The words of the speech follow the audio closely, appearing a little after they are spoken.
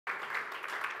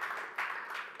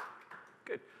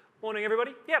Good. Morning,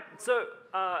 everybody. Yeah, so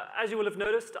as you will have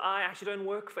noticed, I actually don't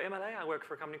work for MLA. I work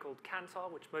for a company called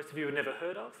Kantar, which most of you have never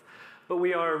heard of. But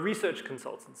we are a research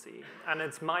consultancy, and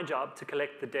it's my job to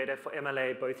collect the data for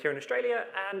MLA both here in Australia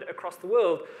and across the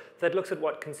world that looks at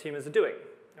what consumers are doing,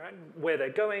 right? Where they're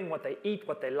going, what they eat,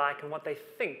 what they like, and what they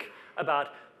think about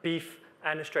beef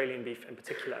and Australian beef in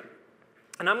particular.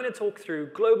 And I'm going to talk through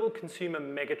global consumer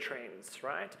megatrends,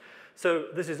 right? So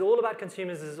this is all about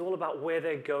consumers, this is all about where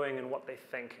they're going and what they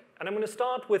think. And I'm going to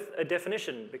start with a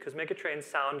definition, because megatrends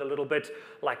sound a little bit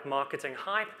like marketing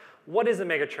hype. What is a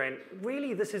megatrend?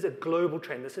 Really, this is a global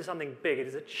trend. This is something big. It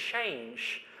is a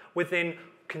change within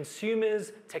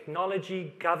consumers,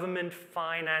 technology, government,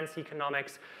 finance,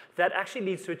 economics, that actually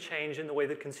leads to a change in the way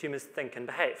that consumers think and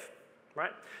behave.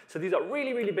 Right? So these are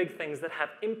really, really big things that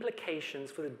have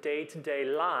implications for the day-to-day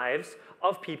lives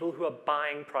of people who are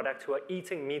buying product, who are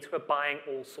eating meat, who are buying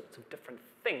all sorts of different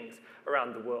things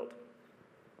around the world.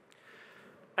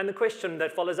 And the question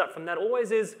that follows up from that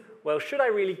always is, well, should I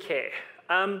really care?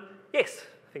 Yes,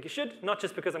 I think you should, not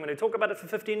just because I'm going to talk about it for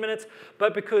 15 minutes,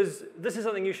 but because this is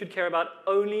something you should care about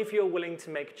only if you're willing to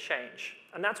make change.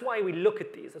 And that's why we look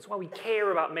at these. That's why we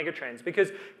care about megatrends,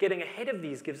 because getting ahead of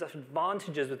these gives us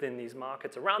advantages within these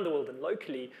markets around the world and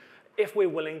locally if we're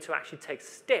willing to actually take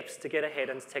steps to get ahead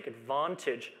and to take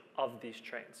advantage of these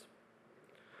trends.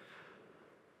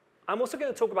 I'm also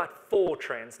going to talk about 4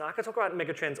 trends. Now, I could talk about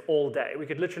megatrends all day. We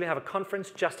could literally have a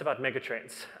conference just about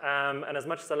megatrends. And as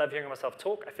much as I love hearing myself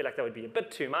talk, I feel like that would be a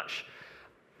bit too much.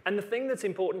 And the thing that's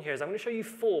important here is I'm going to show you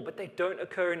 4, but they don't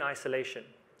occur in isolation.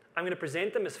 I'm going to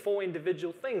present them as 4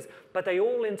 individual things, but they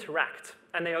all interact,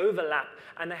 and they overlap,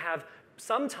 and they have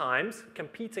sometimes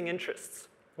competing interests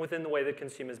within the way that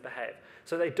consumers behave.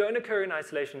 So they don't occur in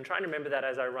isolation. Try and remember that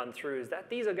as I run through, is that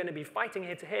these are going to be fighting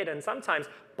head-to-head and sometimes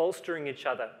bolstering each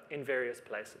other in various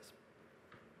places.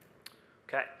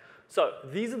 Okay, so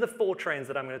these are the 4 trends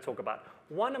that I'm going to talk about.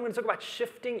 One, I'm going to talk about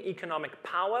shifting economic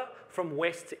power from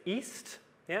west to east.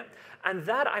 Yeah? And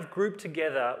that I've grouped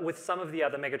together with some of the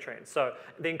other megatrends. So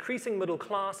the increasing middle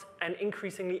class and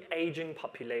increasingly aging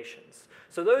populations.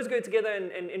 So those go together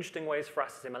in interesting ways for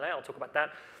us as MLA. I'll talk about that.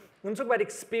 I'm going to talk about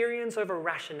experience over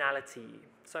rationality.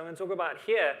 So I'm going to talk about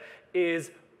here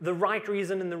is the right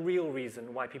reason and the real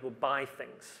reason why people buy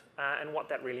things and what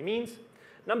that really means.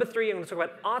 Number 3, I'm going to talk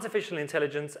about artificial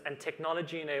intelligence and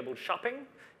technology-enabled shopping.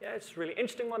 Yeah, it's a really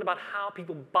interesting one about how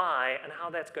people buy and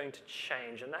how that's going to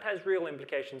change. And that has real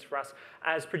implications for us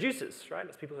as producers, right?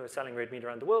 As people who are selling red meat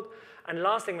around the world. And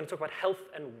last thing, I'm going to talk about health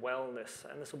and wellness.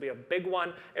 And this will be a big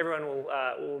one. Everyone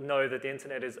will know that the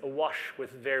internet is awash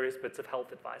with various bits of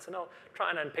health advice. And I'll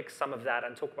try and unpick some of that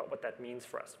and talk about what that means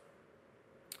for us.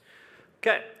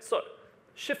 Okay, so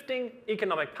shifting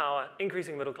economic power,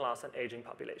 increasing middle class, and aging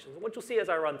populations. And what you'll see as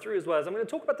I run through as well is I'm going to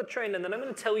talk about the trend, and then I'm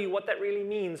going to tell you what that really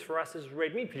means for us as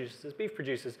red meat producers, as beef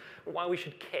producers, and why we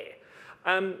should care.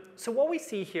 So what we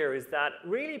see here is that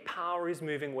really power is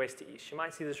moving west to east. You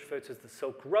might see this referred to as the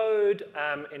Silk Road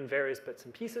in various bits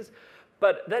and pieces.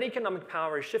 But that economic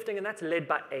power is shifting, and that's led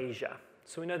by Asia.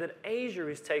 So we know that Asia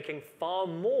is taking far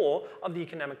more of the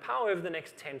economic power over the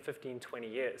next 10, 15, 20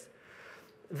 years.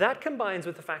 That combines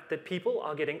with the fact that people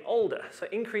are getting older. So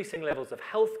increasing levels of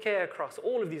healthcare across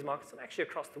all of these markets and actually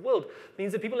across the world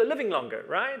means that people are living longer,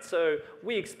 right? So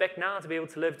we expect now to be able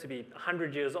to live to be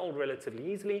 100 years old relatively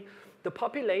easily. The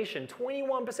population,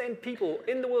 21% people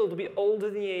in the world will be older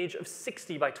than the age of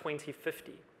 60 by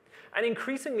 2050. And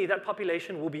increasingly, that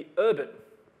population will be urban,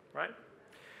 right?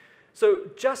 So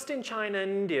just in China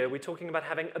and India, we're talking about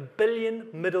having 1 billion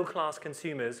middle-class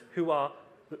consumers who are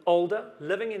older,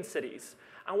 living in cities.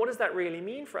 And what does that really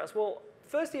mean for us? Well,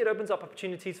 firstly, it opens up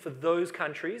opportunities for those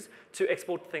countries to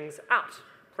export things out,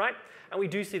 right? And we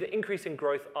do see the increasing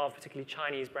growth of particularly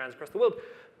Chinese brands across the world.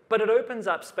 But it opens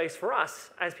up space for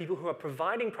us as people who are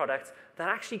providing products that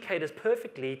actually caters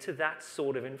perfectly to that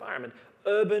sort of environment.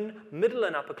 Urban, middle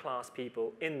and upper class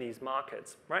people in these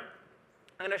markets, right?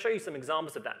 I'm going to show you some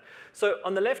examples of that. So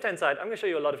on the left-hand side, I'm going to show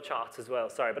you a lot of charts as well.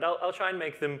 Sorry, but I'll try and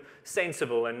make them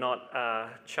sensible and not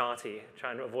charty,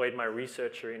 trying to avoid my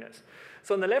researcheriness.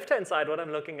 So on the left-hand side, what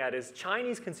I'm looking at is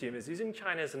Chinese consumers, using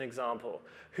China as an example,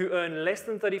 who earn less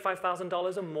than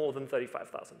 $35,000 or more than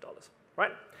 $35,000,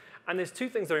 right? And there's 2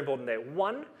 things that are important there.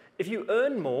 One, if you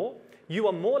earn more, you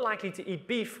are more likely to eat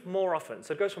beef more often.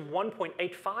 So it goes from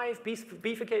 1.85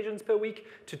 beef occasions per week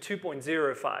to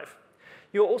 2.05.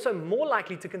 You're also more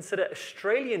likely to consider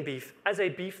Australian beef as a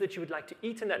beef that you would like to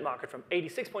eat in that market, from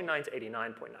 86.9 to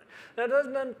 89.9. Now,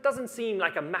 that doesn't seem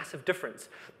like a massive difference,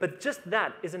 but just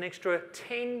that is an extra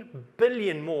 10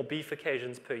 billion more beef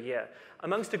occasions per year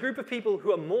amongst a group of people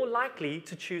who are more likely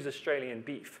to choose Australian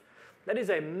beef. That is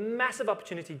a massive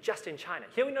opportunity just in China.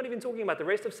 Here we're not even talking about the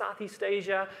rest of Southeast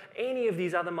Asia, any of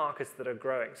these other markets that are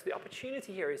growing. So the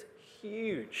opportunity here is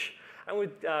huge. And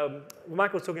with,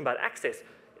 Michael was talking about access.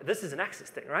 This is an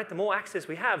access thing, right? The more access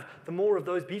we have, the more of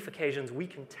those beef occasions we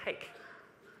can take.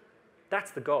 That's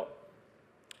the goal.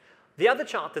 The other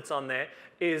chart that's on there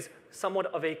is somewhat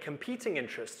of a competing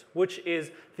interest, which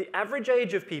is the average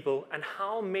age of people and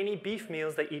how many beef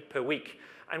meals they eat per week.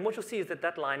 And what you'll see is that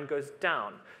that line goes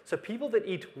down. So people that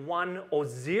eat 1 or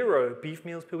 0 beef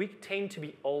meals per week tend to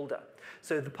be older.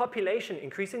 So the population,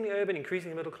 increasingly urban,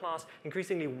 increasingly middle class,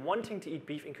 increasingly wanting to eat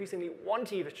beef, increasingly want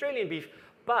to eat Australian beef,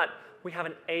 but we have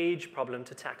an age problem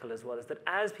to tackle as well, is that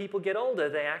as people get older,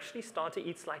 they actually start to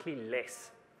eat slightly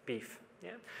less beef.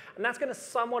 Yeah? And that's going to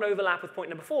somewhat overlap with point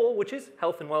number 4, which is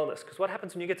health and wellness. Because what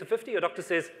happens when you get to 50, your doctor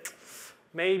says,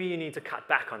 maybe you need to cut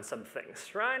back on some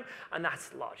things, right? And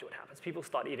that's largely what happens. People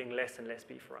start eating less and less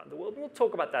beef around the world. And we'll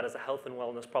talk about that as a health and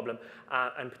wellness problem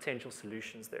and potential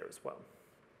solutions there as well.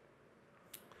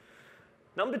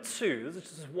 Number 2, this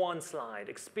is just one slide,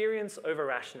 experience over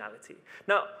rationality.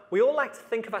 Now, we all like to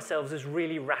think of ourselves as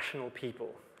really rational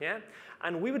people, yeah?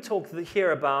 And we would talk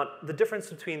here about the difference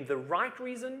between the right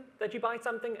reason that you buy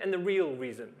something and the real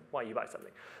reason why you buy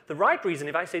something. The right reason,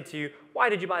 if I said to you, why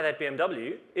did you buy that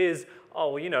BMW, is,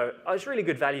 oh, well, you know, it's really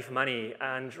good value for money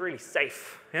and really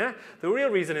safe, yeah? The real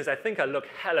reason is I think I look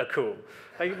hella cool.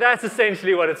 Like, that's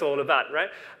essentially what it's all about, right?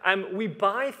 We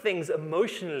buy things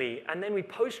emotionally and then we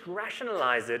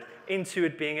post-rationalize it into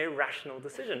it being a rational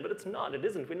decision. But it's not, it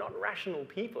isn't. We're not rational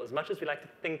people as much as we like to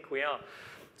think we are.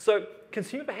 So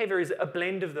consumer behavior is a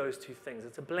blend of those two things.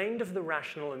 It's a blend of the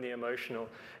rational and the emotional.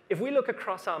 If we look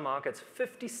across our markets,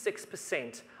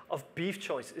 56% of beef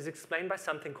choice is explained by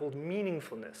something called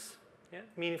meaningfulness. Yeah?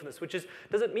 Meaningfulness, which is,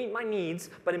 does it meet my needs?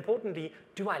 But importantly,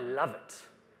 do I love it?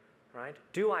 Right?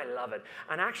 Do I love it?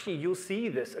 And actually, you'll see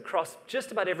this across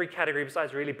just about every category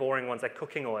besides really boring ones like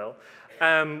cooking oil,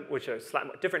 which are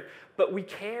slightly different. But we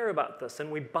care about this, and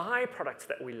we buy products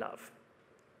that we love.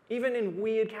 Even in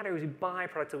weird categories, we buy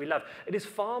products that we love. It is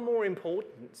far more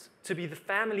important to be the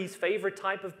family's favorite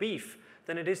type of beef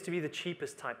than it is to be the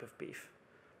cheapest type of beef.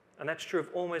 And that's true of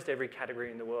almost every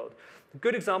category in the world. A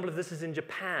good example of this is in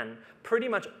Japan. Pretty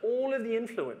much all of the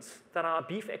influence that our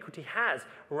beef equity has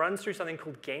runs through something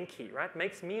called genki, right?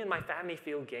 Makes me and my family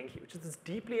feel genki, which is this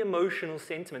deeply emotional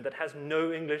sentiment that has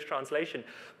no English translation.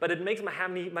 But it makes my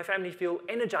family feel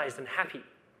energized and happy.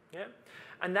 Yeah?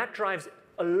 And that drives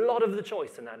a lot of the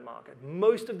choice in that market.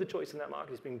 Most of the choice in that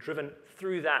market is being driven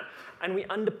through that. And we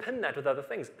underpin that with other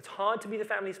things. It's hard to be the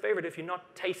family's favorite if you're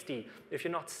not tasty, if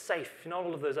you're not safe, if you're not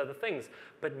all of those other things.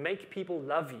 But make people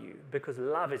love you, because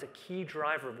love is a key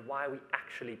driver of why we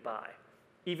actually buy,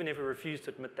 even if we refuse to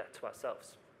admit that to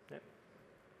ourselves. Yeah.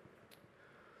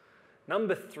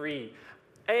 Number 3,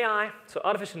 AI, so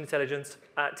artificial intelligence,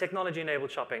 technology-enabled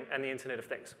shopping, and the Internet of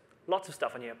Things. Lots of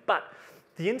stuff on here. But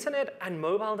the internet and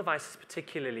mobile devices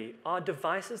particularly are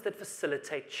devices that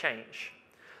facilitate change.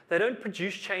 They don't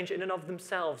produce change in and of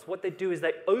themselves. What they do is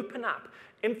they open up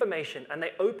information and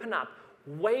they open up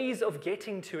ways of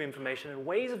getting to information and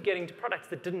ways of getting to products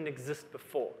that didn't exist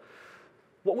before.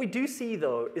 What we do see,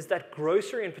 though, is that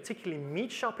grocery and particularly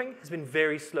meat shopping has been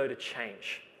very slow to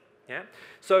change. Yeah?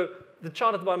 So the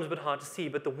chart at the bottom is a bit hard to see,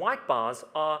 but the white bars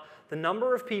are the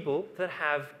number of people that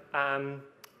have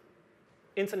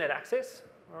internet access,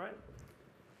 all right?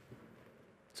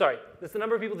 Sorry, that's the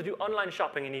number of people that do online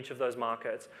shopping in each of those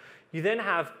markets. You then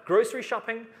have grocery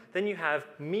shopping, then you have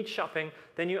meat shopping,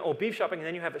 or beef shopping, and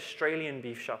then you have Australian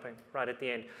beef shopping right at the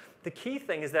end. The key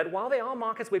thing is that while there are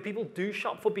markets where people do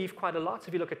shop for beef quite a lot, so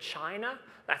if you look at China,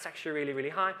 that's actually really, really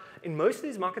high. In most of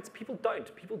these markets, people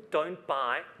don't. People don't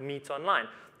buy meat online.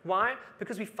 Why?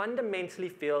 Because we fundamentally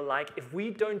feel like if we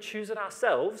don't choose it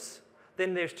ourselves,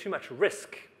 then there's too much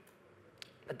risk.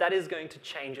 But that is going to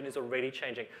change and is already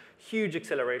changing. Huge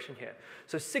acceleration here.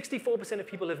 So 64% of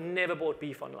people have never bought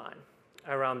beef online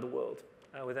around the world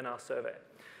within our survey.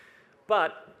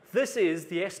 But this is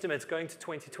the estimates going to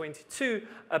 2022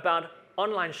 about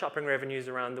online shopping revenues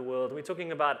around the world. We're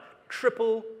talking about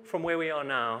triple from where we are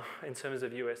now in terms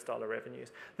of US dollar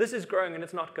revenues. This is growing and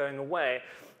it's not going away.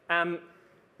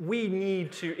 We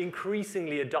need to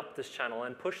increasingly adopt this channel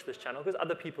and push this channel because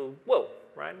other people will,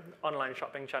 right? Online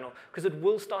shopping channel, because it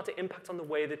will start to impact on the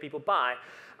way that people buy.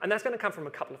 And that's going to come from a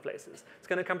couple of places. It's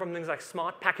going to come from things like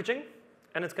smart packaging,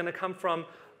 and it's going to come from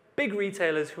big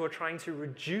retailers who are trying to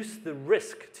reduce the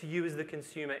risk to you as the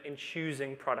consumer in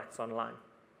choosing products online.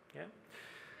 Yeah?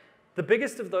 The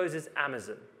biggest of those is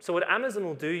Amazon. So what Amazon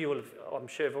will do, I'm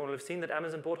sure everyone will have seen that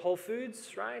Amazon bought Whole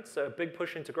Foods, right? So a big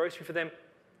push into grocery for them.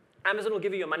 Amazon will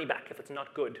give you your money back if it's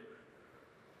not good.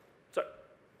 So,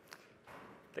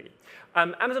 thank you.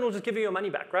 Amazon will just give you your money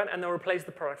back, right? And they'll replace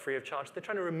the product free of charge. They're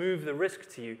trying to remove the risk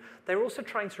to you. They're also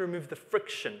trying to remove the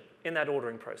friction in that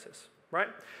ordering process, right?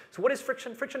 So what is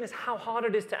friction? Friction is how hard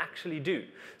it is to actually do.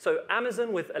 So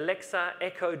Amazon with Alexa,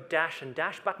 Echo, Dash, and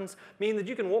Dash buttons mean that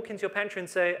you can walk into your pantry and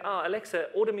say, Alexa,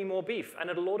 order me more beef. And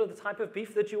it'll order the type of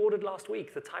beef that you ordered last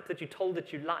week, the type that you told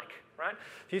it you like, right?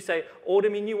 If you say, order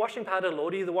me new washing powder, it'll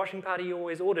order you the washing powder you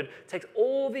always ordered. It takes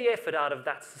all the effort out of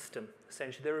that system,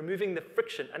 essentially. They're removing the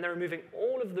friction, and they're removing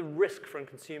all of the risk from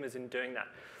consumers in doing that.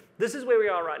 This is where we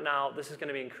are right now. This is going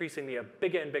to be increasingly a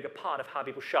bigger and bigger part of how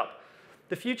people shop.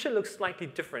 The future looks slightly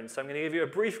different, so I'm going to give you a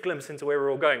brief glimpse into where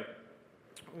we're all going.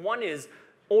 One is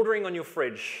ordering on your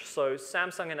fridge. So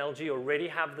Samsung and LG already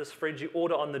have this fridge you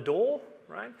order on the door,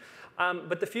 right?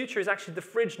 But the future is actually the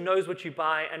fridge knows what you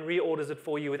buy and reorders it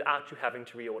for you without you having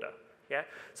to reorder. Yeah?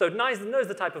 So it knows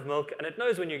the type of milk, and it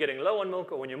knows when you're getting low on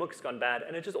milk or when your milk's gone bad,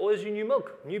 and it just orders you new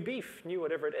milk, new beef, new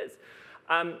whatever it is.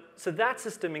 So that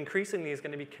system increasingly is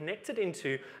going to be connected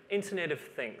into Internet of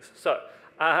Things. So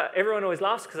everyone always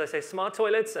laughs because I say smart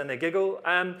toilets, and they giggle.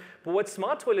 But what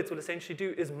smart toilets will essentially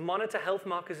do is monitor health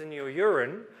markers in your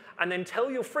urine and then tell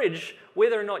your fridge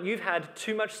whether or not you've had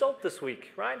too much salt this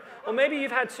week, right? Or maybe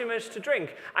you've had too much to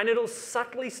drink. And it'll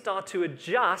subtly start to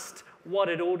adjust what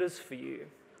it orders for you.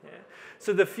 Yeah?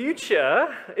 So the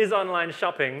future is online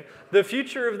shopping. The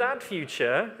future of that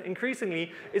future,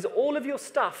 increasingly, is all of your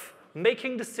stuff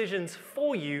making decisions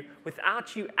for you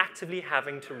without you actively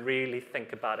having to really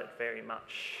think about it very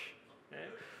much. Yeah?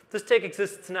 This tech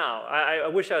exists now. I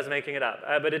wish I was making it up,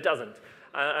 but it doesn't.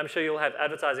 I'm sure you'll have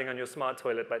advertising on your smart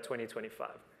toilet by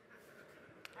 2025.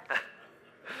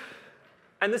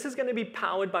 And this is going to be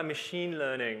powered by machine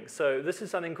learning. So this is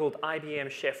something called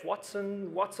IBM Chef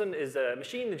Watson. Watson is a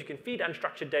machine that you can feed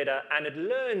unstructured data, and it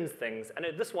learns things. And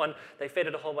this one, they fed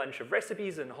it a whole bunch of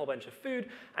recipes and a whole bunch of food,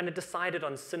 and it decided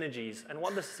on synergies. And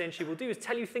what this essentially will do is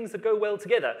tell you things that go well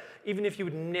together, even if you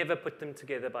would never put them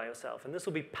together by yourself. And this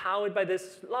will be powered by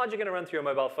this, largely going to run through your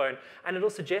mobile phone, and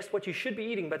it'll suggest what you should be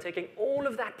eating by taking all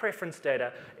of that preference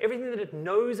data, everything that it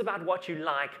knows about what you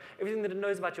like, everything that it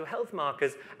knows about your health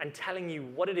markers, and telling you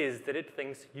what it is that it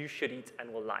thinks you should eat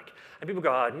and will like. And people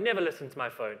go, oh, I'd never listen to my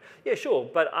phone. Yeah, sure,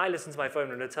 but I listen to my phone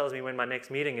when it tells me when my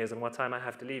next meeting is and what time I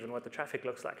have to leave and what the traffic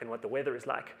looks like and what the weather is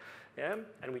like. Yeah?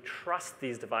 And we trust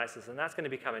these devices, and that's going to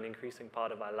become an increasing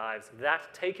part of our lives.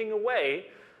 That taking away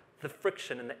the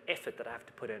friction and the effort that I have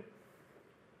to put in.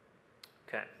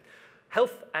 Okay.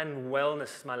 Health and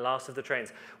wellness is my last of the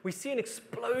trends. We see an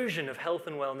explosion of health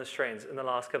and wellness trends in the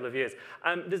last couple of years.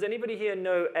 Does anybody here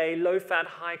know a low-fat,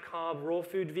 high-carb, raw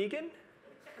food vegan?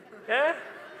 Yeah?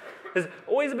 There's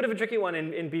always a bit of a tricky one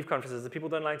in beef conferences. The people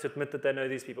don't like to admit that they know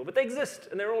these people, but they exist,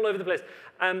 and they're all over the place.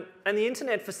 And the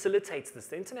internet facilitates this.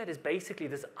 The internet is basically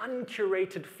this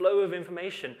uncurated flow of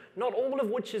information, not all of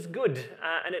which is good,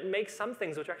 and it makes some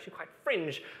things which are actually quite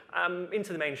fringe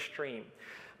into the mainstream.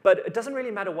 But it doesn't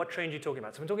really matter what trend you're talking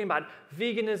about. So I'm talking about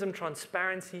veganism,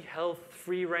 transparency, health,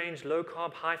 free range, low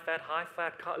carb, high fat,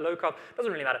 low carb. It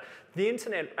doesn't really matter. The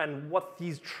internet and what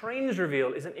these trends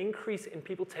reveal is an increase in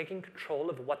people taking control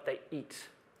of what they eat,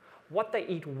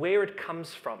 where it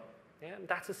comes from. Yeah?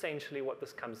 That's essentially what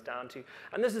this comes down to.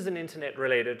 And this is an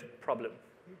internet-related problem.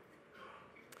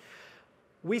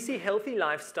 We see healthy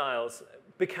lifestyles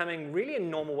becoming really a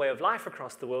normal way of life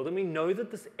across the world, and we know that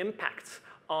this impacts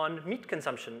on meat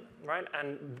consumption, right?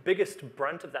 And the biggest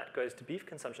brunt of that goes to beef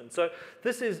consumption. So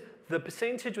this is the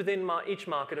percentage within each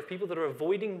market of people that are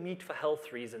avoiding meat for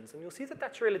health reasons. And you'll see that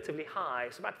that's relatively high.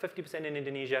 It's about 50% in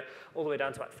Indonesia, all the way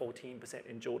down to about 14%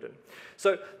 in Jordan.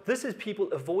 So this is people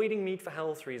avoiding meat for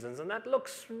health reasons, and that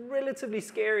looks relatively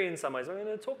scary in some ways. I'm going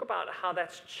to talk about how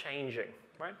that's changing,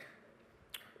 right?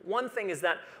 One thing is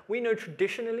that we know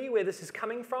traditionally where this is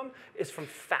coming from is from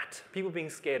fat, people being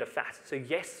scared of fat. So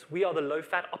yes, we are the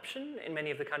low-fat option in many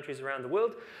of the countries around the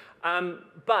world,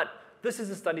 but this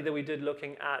is a study that we did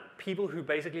looking at people who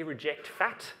basically reject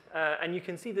fat, and you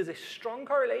can see there's a strong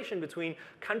correlation between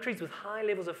countries with high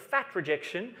levels of fat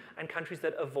rejection and countries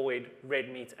that avoid red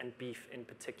meat and beef in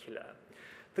particular.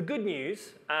 The good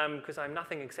news, because I'm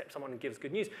nothing except someone who gives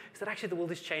good news, is that actually the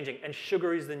world is changing, and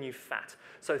sugar is the new fat.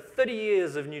 So 30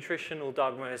 years of nutritional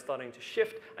dogma is starting to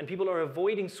shift, and people are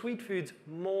avoiding sweet foods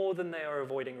more than they are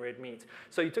avoiding red meat.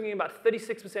 So you're talking about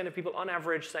 36% of people on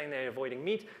average saying they're avoiding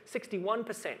meat,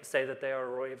 61% say that they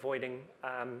are avoiding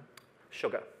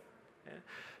sugar. Yeah?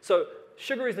 So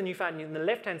sugar is the new fat, and on the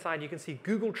left-hand side you can see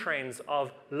Google trends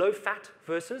of low fat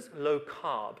versus low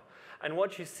carb. And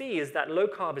what you see is that low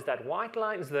carb is that white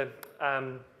line, is the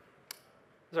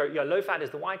low fat is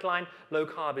the white line, low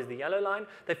carb is the yellow line.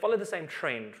 They follow the same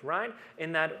trend, right?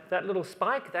 In that little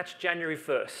spike, that's January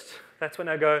 1st. That's when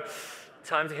I go,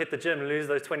 time to hit the gym and lose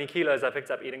those 20 kilos I picked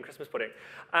up eating Christmas pudding.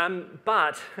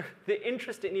 But the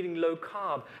interest in eating low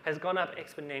carb has gone up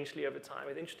exponentially over time.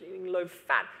 The interest in eating low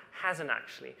fat hasn't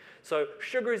actually. So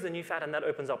sugar is the new fat, and that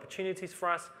opens opportunities for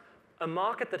us. A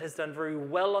market that has done very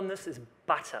well on this is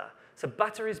butter. So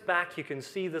butter is back. You can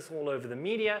see this all over the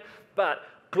media. But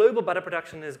global butter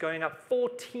production is going up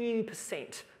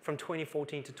 14% from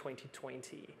 2014 to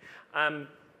 2020.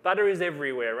 Butter is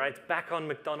everywhere, right? It's back on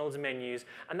McDonald's menus.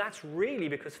 And that's really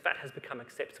because fat has become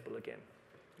acceptable again.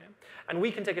 Yeah? And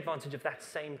we can take advantage of that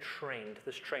same trend,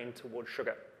 this trend towards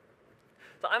sugar.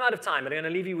 So I'm out of time, but I'm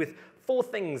going to leave you with 4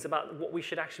 things about what we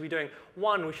should actually be doing.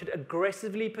 1, we should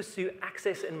aggressively pursue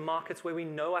access in markets where we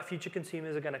know our future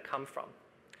consumers are going to come from.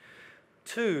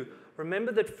 2,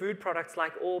 remember that food products,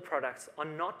 like all products, are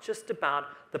not just about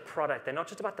the product. They're not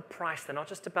just about the price. They're not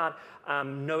just about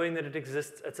knowing that it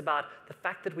exists. It's about the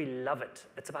fact that we love it.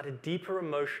 It's about a deeper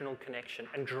emotional connection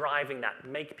and driving that,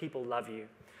 make people love you.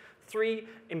 3,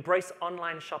 embrace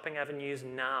online shopping avenues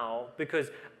now, because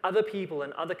other people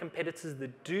and other competitors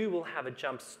that do will have a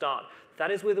jump start. That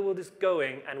is where the world is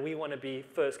going, and we want to be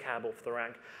first cab off the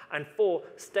rank. And 4,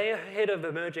 stay ahead of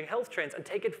emerging health trends and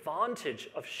take advantage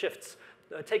of shifts.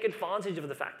 Take advantage of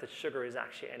the fact that sugar is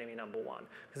actually enemy number 1,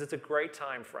 because it's a great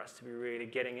time for us to be really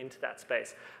getting into that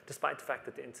space, despite the fact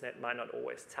that the internet might not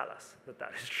always tell us that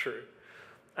that is true.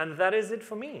 And that is it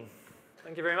for me.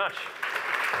 Thank you very much.